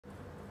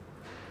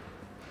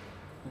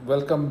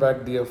Welcome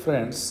back, dear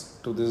friends,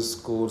 to this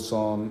course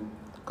on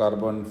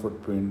carbon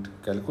footprint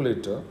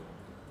calculator.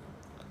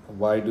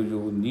 Why do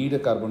you need a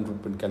carbon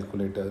footprint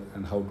calculator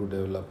and how to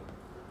develop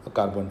a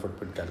carbon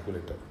footprint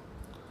calculator?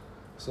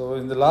 So,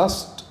 in the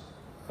last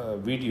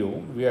video,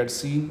 we had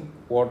seen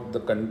what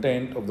the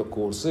content of the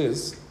course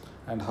is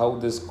and how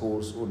this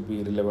course would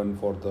be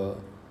relevant for the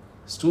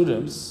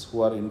students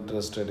who are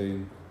interested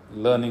in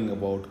learning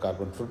about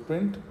carbon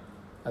footprint,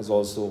 as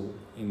also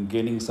in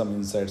gaining some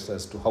insights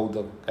as to how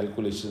the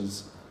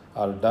calculations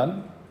are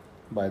done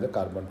by the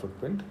carbon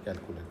footprint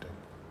calculator.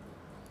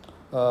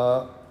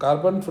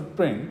 Carbon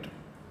footprint,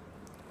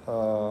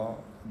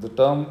 the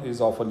term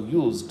is often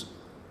used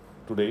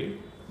today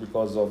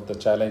because of the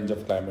challenge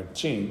of climate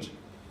change.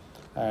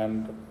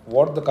 And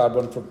what the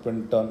carbon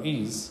footprint term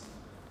is,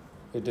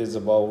 it is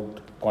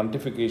about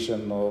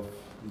quantification of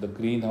the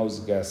greenhouse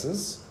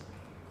gases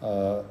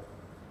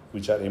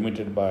which are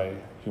emitted by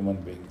human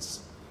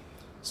beings.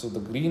 So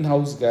the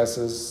greenhouse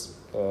gases,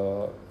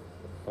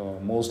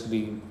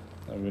 mostly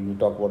when we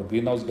talk about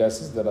greenhouse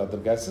gases, there are other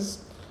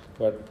gases,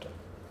 but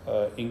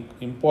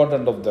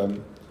important of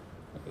them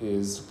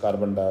is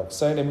carbon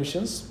dioxide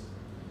emissions,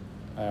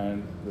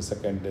 and the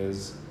second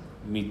is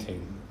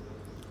methane.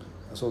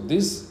 So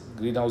these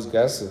greenhouse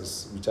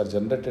gases, which are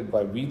generated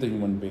by we the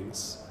human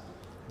beings,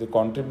 they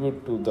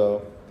contribute to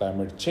the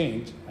climate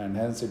change, and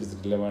hence it is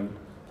relevant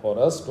for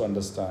us to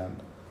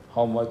understand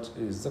how much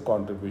is the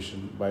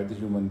contribution by the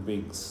human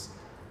beings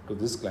to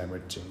this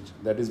climate change.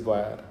 That is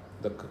where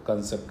the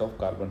concept of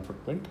carbon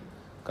footprint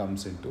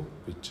comes into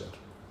picture.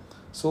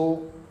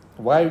 So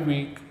why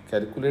we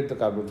calculate the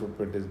carbon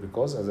footprint is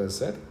because, as I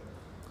said,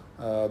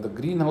 the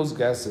greenhouse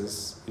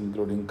gases,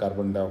 including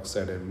carbon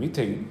dioxide and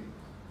methane,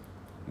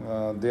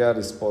 they are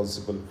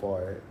responsible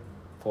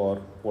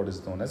for what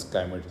is known as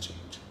climate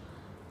change.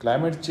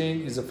 Climate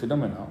change is a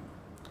phenomenon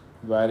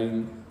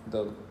wherein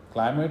the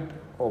climate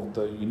of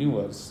the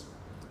universe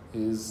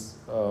is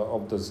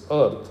of this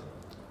earth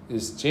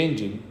is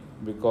changing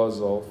because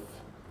of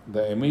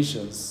the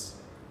emissions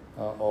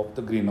of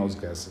the greenhouse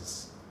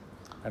gases.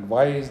 And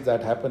why is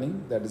that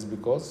happening? That is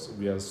because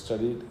we have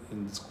studied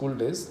in school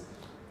days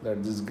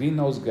that these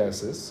greenhouse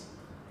gases,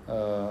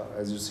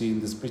 as you see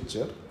in this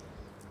picture,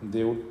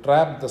 they would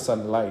trap the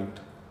sunlight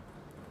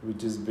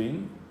which is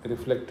being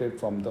reflected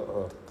from the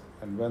earth.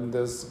 And when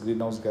these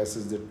greenhouse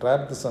gases, they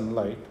trap the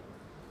sunlight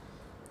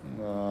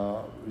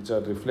which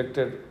are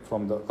reflected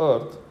from the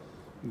earth,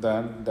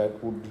 then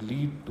that would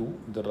lead to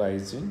the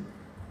rising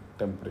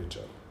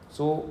temperature.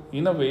 So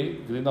in a way,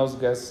 greenhouse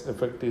gas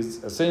effect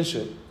is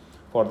essential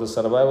for the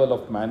survival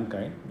of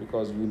mankind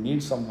because we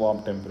need some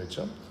warm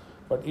temperature.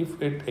 But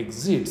if it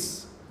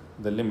exceeds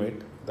the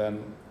limit,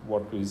 then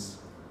what is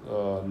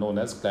known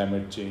as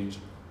climate change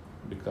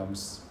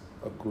becomes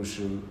a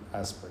crucial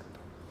aspect.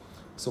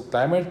 So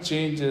climate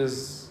change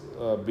is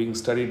being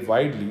studied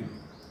widely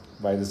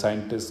by the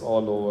scientists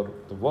all over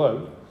the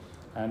world,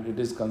 and it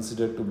is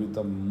considered to be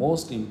the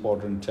most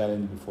important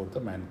challenge before the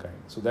mankind.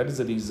 So that is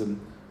the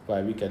reason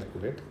why we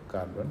calculate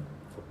carbon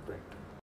footprint.